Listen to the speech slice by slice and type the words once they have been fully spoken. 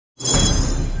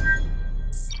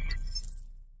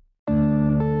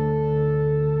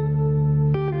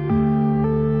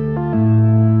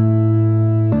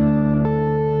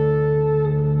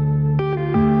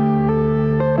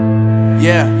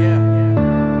Yeah.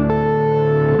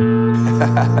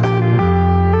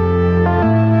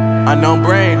 Unknown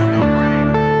Brain,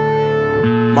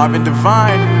 Marvin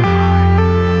Divine.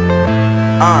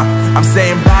 I'm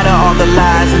saying bye to all the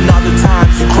lies and all the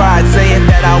times you cried, saying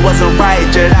that I wasn't right,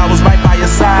 yet I was right by your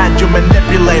side. You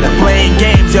manipulator, playing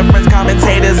games, your friends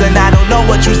commentators, and I don't know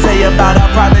what you say about our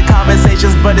private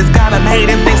conversations, but it's got them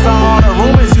hating. Thanks to all the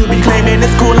rumors you be claiming.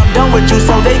 It's cool, I'm done with you,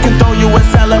 so they can throw you a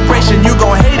celebration. You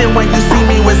gon' hate it when you see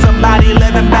me with somebody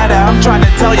living better. I'm trying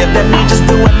to tell you that me just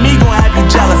doing me gon' have you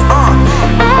jealous.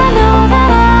 I know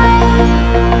that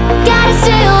I gotta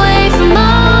stay away from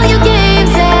all your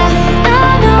games, yeah.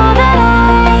 I know that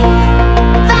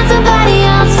I find somebody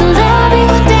else to love me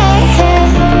one day, yeah.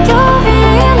 You'll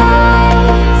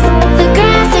realize the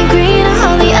grass ain't greener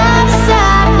on the other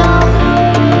side, no.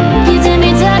 You did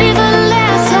me dirty for the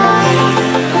last time,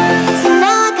 so now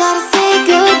I gotta say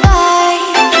goodbye.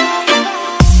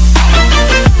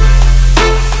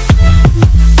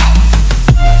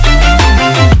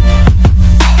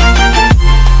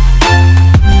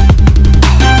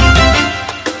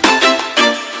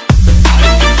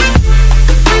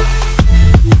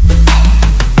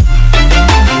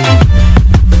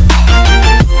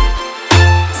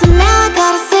 So now I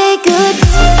gotta say goodbye.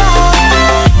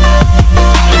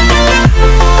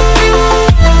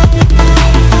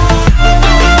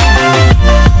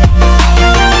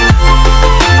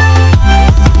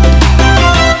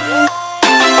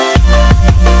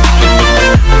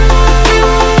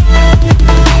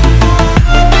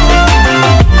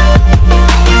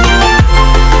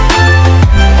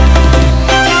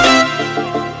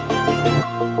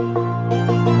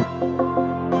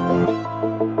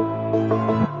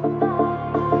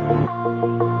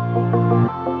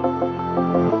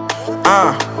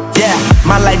 Yeah,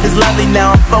 my life is lovely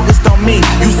now, I'm focused on me.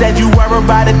 You said you were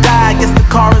about to die, I guess the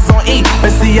car is on E.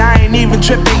 But see, I ain't even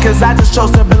tripping, cause I just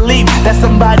chose to believe that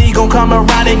somebody gon' come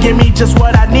around and give me just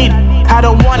what I need. I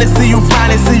don't wanna see you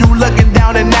frowning, see you looking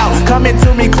down and out, coming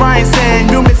to me crying, saying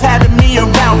you miss having me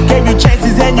around. Gave you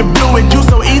chances and you blew it, you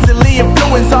so easily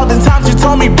influenced. All the times you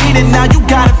told me beat it, now you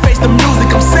gotta face the music.